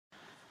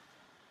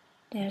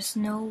There's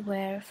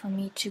nowhere for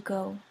me to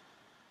go.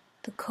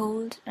 The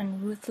cold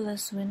and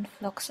ruthless wind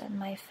flocks at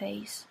my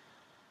face.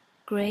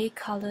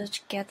 Gray-colored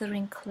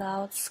gathering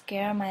clouds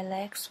scare my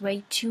legs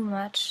way too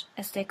much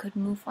as they could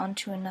move on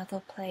to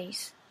another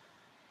place.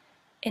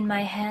 In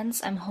my hands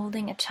I'm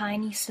holding a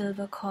tiny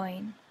silver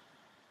coin.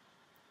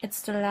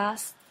 It's the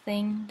last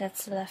thing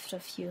that's left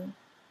of you.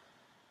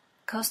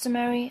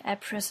 Customary, I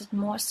press it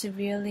more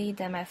severely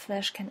than my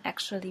flesh can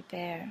actually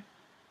bear.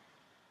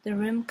 The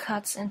rim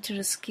cuts into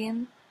the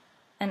skin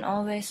and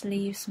always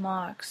leaves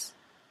marks.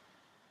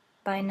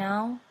 By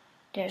now,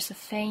 there's a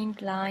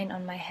faint line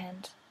on my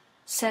hand,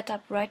 set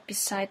up right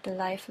beside the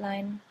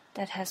lifeline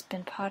that has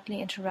been partly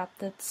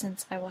interrupted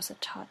since I was a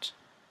tot.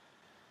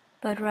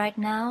 But right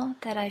now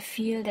that I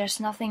feel there's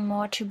nothing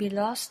more to be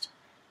lost,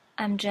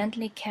 I'm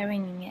gently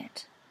carrying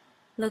it,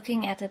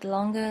 looking at it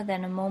longer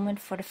than a moment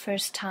for the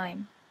first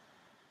time.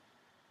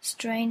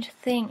 Strange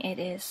thing it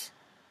is,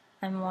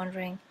 I'm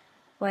wondering,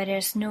 why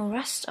there's no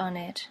rust on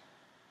it.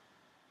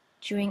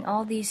 During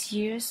all these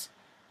years,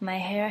 my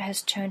hair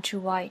has turned to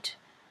white.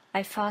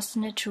 I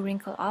fastened it to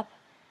wrinkle up,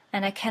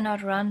 and I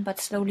cannot run but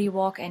slowly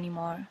walk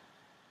anymore.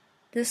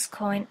 This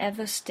coin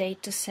ever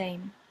stayed the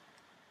same.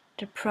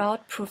 The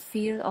proud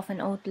profile of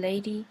an old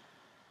lady.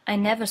 I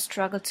never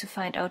struggled to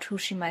find out who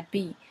she might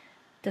be.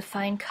 The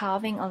fine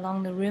carving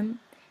along the rim,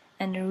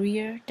 and a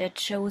rear that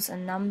shows a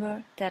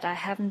number that I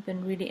haven't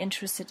been really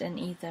interested in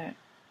either.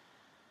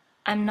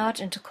 I'm not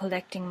into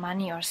collecting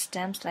money or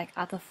stamps like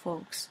other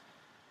folks.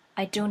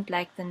 I don't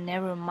like the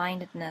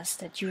narrow-mindedness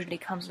that usually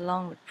comes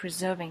along with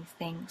preserving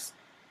things,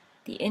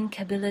 the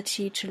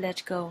inability to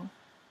let go.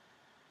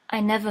 I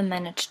never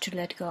managed to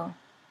let go.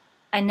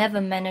 I never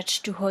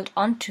managed to hold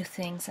on to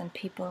things and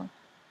people.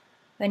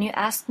 When you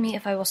asked me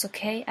if I was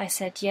okay, I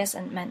said yes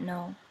and meant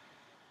no.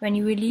 When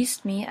you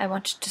released me, I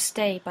wanted to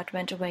stay but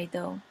went away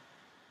though.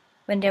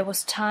 When there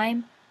was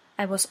time,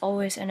 I was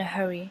always in a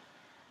hurry.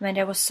 When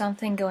there was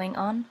something going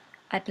on,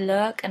 I'd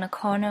lurk in a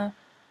corner,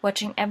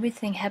 watching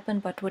everything happen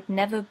but would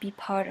never be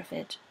part of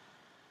it.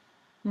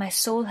 My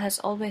soul has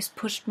always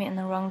pushed me in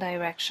the wrong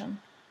direction.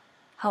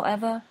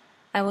 However,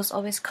 I was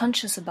always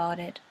conscious about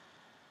it.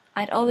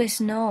 I'd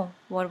always know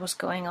what was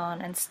going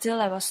on, and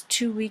still I was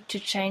too weak to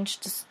change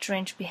the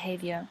strange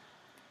behavior.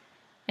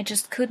 I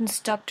just couldn't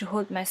stop to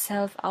hold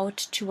myself out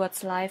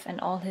towards life and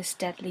all his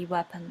deadly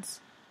weapons.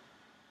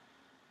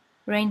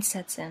 Rain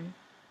sets in.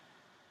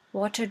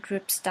 Water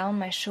drips down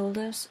my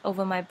shoulders,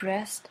 over my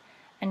breast,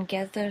 and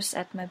gathers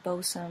at my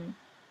bosom.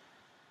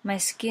 My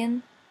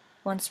skin,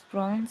 once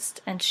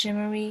bronzed and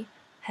shimmery,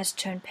 has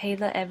turned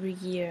paler every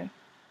year.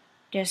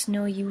 There's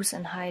no use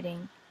in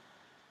hiding.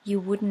 You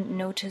wouldn't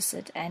notice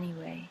it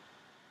anyway.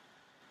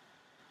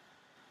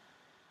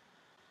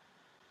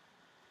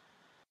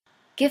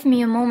 Give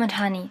me a moment,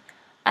 honey.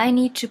 I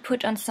need to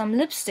put on some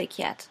lipstick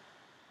yet.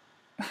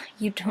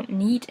 You don't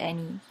need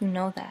any, you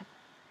know that,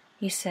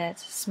 he said,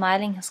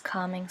 smiling his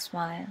calming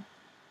smile.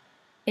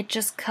 It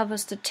just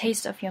covers the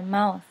taste of your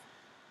mouth.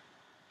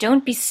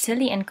 Don't be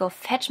silly and go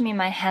fetch me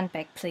my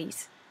handbag,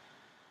 please.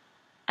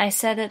 I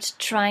said it,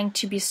 trying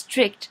to be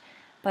strict,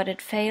 but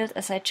it failed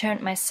as I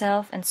turned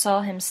myself and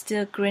saw him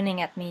still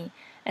grinning at me,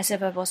 as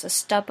if I was a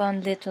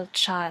stubborn little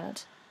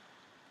child.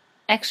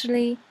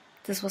 Actually,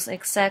 this was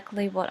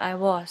exactly what I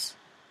was.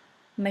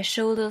 My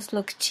shoulders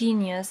looked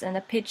teeniest in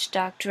the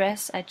pitch-dark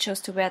dress I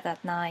chose to wear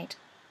that night.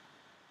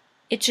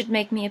 It should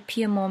make me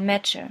appear more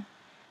mature,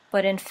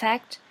 but in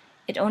fact,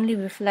 it only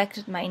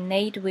reflected my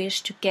innate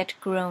wish to get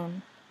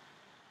grown.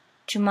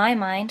 To my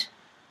mind,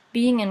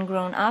 being a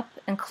grown-up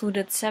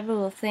included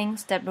several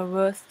things that were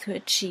worth to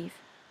achieve: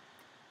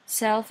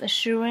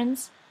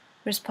 self-assurance,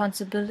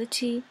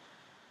 responsibility,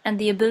 and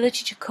the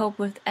ability to cope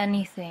with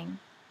anything.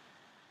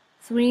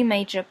 3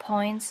 major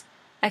points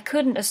I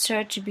couldn't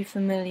assert to be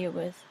familiar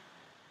with.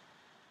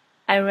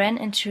 I ran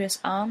into his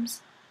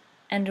arms,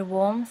 and the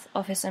warmth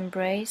of his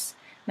embrace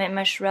made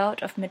my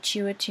shroud of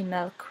maturity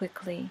melt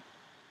quickly.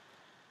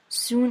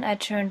 Soon I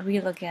turned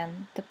real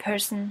again, the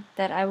person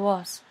that I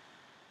was.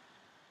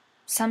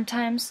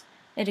 Sometimes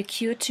it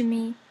occurred to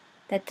me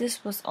that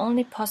this was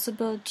only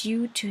possible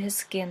due to his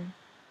skin.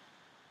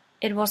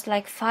 It was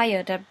like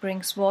fire that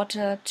brings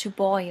water to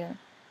boil,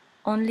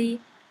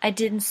 only I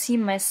didn't see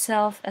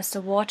myself as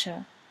the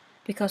water,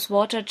 because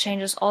water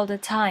changes all the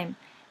time,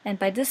 and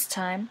by this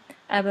time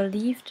I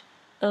believed,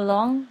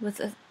 along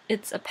with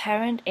its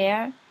apparent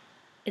air,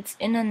 its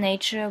inner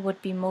nature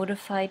would be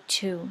modified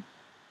too.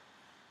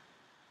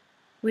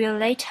 We're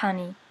late,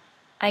 honey.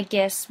 I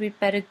guess we'd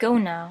better go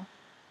now.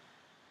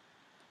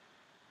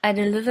 I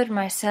delivered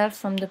myself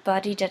from the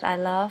body that I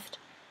loved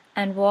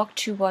and walked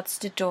towards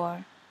the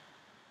door.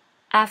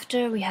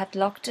 After we had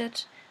locked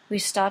it, we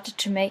started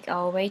to make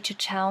our way to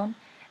town,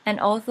 and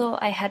although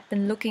I had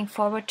been looking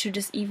forward to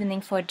this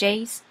evening for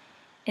days,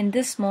 in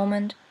this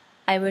moment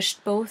I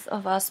wished both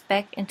of us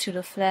back into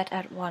the flat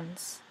at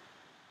once.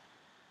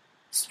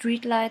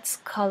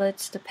 Streetlights colored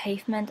the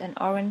pavement in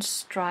orange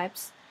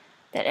stripes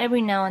that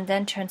every now and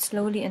then turned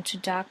slowly into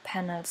dark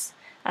panels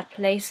at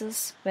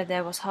places where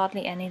there was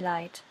hardly any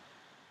light.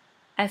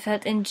 I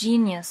felt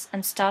ingenious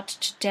and started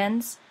to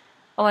dance,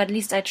 or at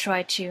least I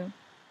tried to.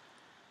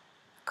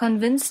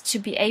 Convinced to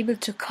be able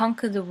to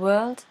conquer the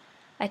world,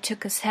 I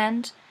took his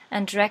hand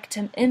and dragged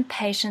him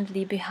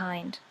impatiently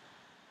behind.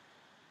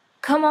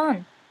 "Come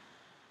on!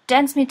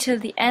 Dance me till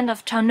the end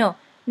of town. No,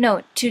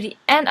 no, to the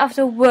end of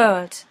the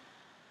world!"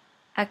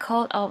 I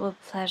called out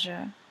with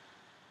pleasure.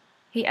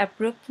 He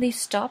abruptly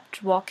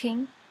stopped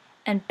walking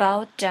and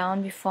bowed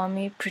down before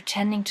me,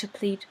 pretending to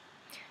plead.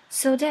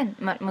 "So then,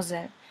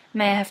 mademoiselle,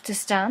 may I have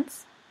this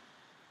dance?"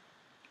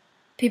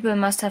 People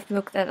must have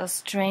looked at us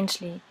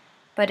strangely,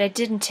 but I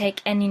didn't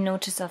take any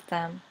notice of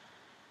them.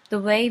 The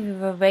way we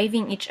were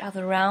waving each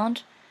other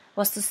round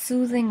was the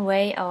soothing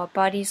way our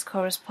bodies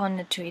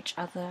corresponded to each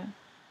other.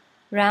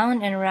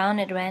 Round and round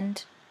it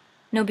went,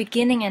 no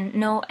beginning and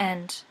no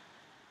end.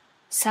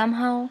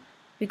 Somehow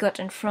we got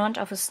in front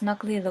of a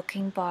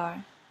snuggly-looking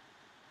bar.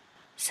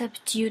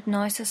 Subdued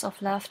noises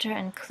of laughter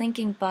and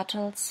clinking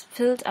bottles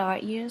filled our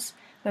ears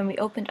when we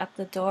opened up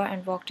the door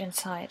and walked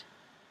inside.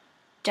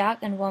 Dark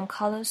and warm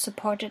colors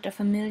supported a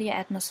familiar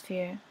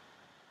atmosphere.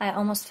 I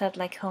almost felt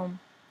like home.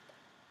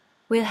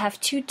 "We'll have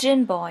 2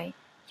 gin, boy.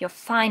 Your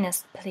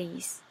finest,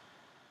 please."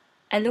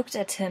 I looked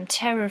at him,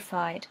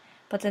 terrified,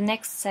 but the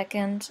next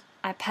second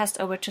I passed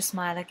over to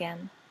smile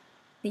again.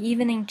 The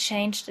evening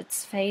changed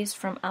its face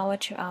from hour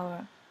to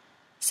hour.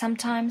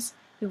 Sometimes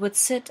we would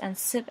sit and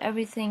sip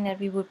everything that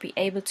we would be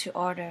able to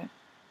order.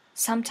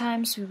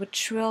 Sometimes we would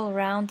trill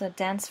round the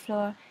dance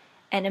floor,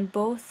 and in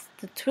both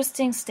the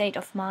twisting state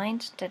of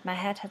mind that my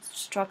head had to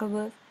struggle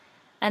with,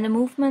 and the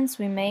movements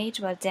we made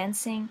while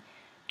dancing,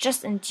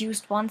 just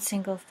induced one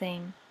single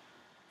thing.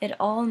 It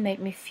all made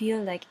me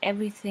feel like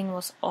everything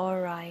was all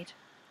right.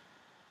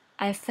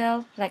 I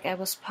felt like I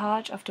was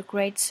part of the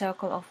great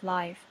circle of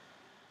life.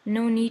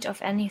 No need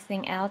of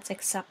anything else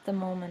except the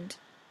moment.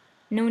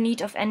 No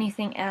need of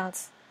anything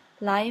else.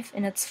 Life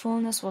in its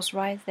fullness was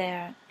right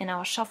there, in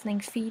our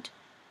shuffling feet,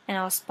 in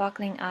our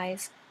sparkling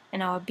eyes,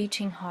 in our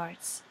beating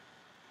hearts.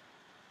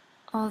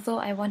 Although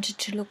I wanted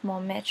to look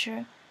more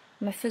mature,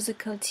 my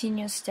physical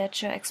tenuous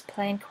stature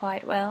explained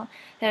quite well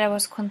that I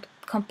was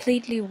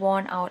completely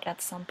worn out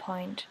at some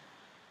point.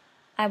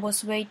 I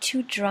was way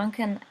too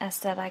drunken as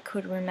that I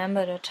could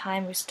remember the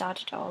time we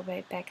started our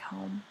way back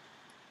home.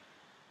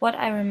 What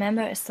I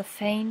remember is the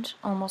faint,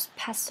 almost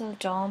pastel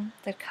dawn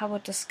that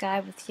covered the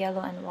sky with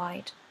yellow and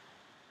white.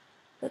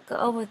 "Look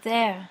over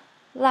there,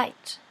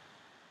 light.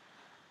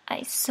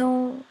 I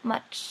so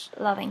much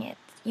loving it,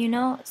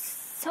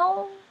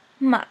 so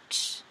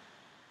much."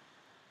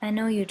 "I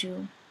know you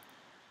do.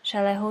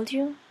 Shall I hold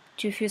you?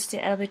 Do you feel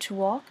still able to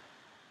walk?"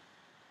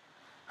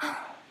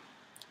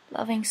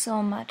 "Loving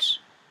so much.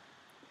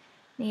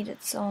 Need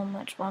it so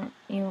much. I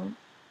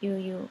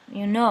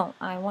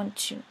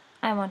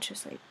want to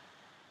sleep."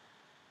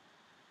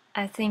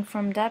 I think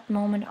from that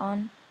moment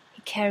on,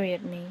 he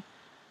carried me,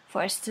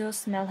 for I still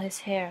smell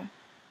his hair,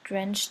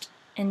 drenched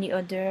in the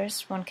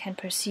odors one can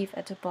perceive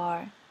at a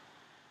bar.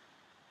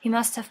 He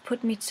must have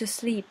put me to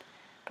sleep,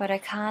 but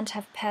it can't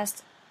have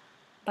passed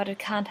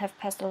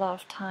a lot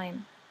of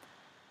time.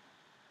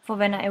 For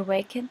when I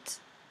awakened,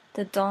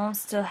 the dawn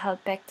still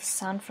held back the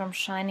sun from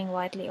shining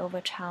widely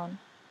over town.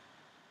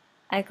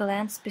 I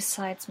glanced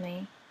beside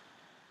me.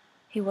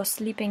 He was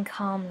sleeping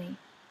calmly.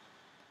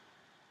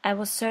 I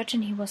was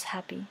certain he was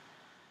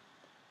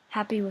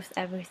happy with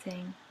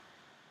everything.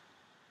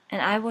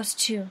 And I was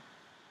too.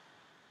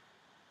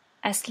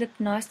 I slipped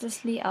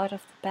noiselessly out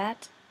of the bed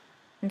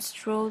and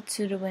strolled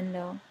to the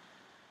window.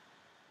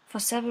 For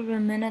several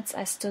minutes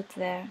I stood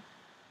there,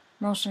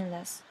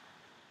 motionless,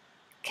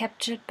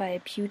 captured by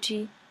a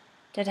beauty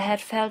that I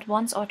had felt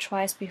once or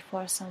twice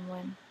before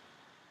somewhere.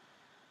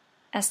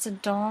 As the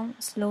dawn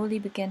slowly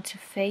began to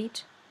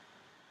fade,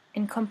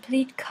 in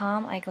complete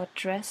calm I got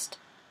dressed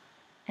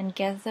and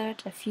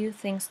gathered a few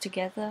things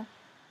together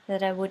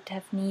that I would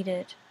have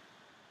needed.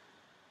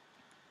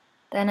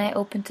 Then I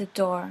opened the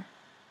door.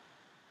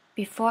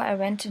 Before I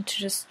went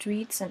into the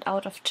streets and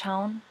out of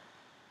town,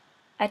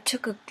 I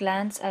took a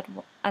glance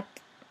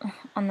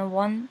on the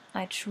one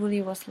I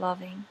truly was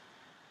loving.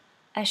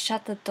 I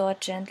shut the door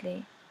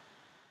gently,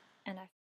 and I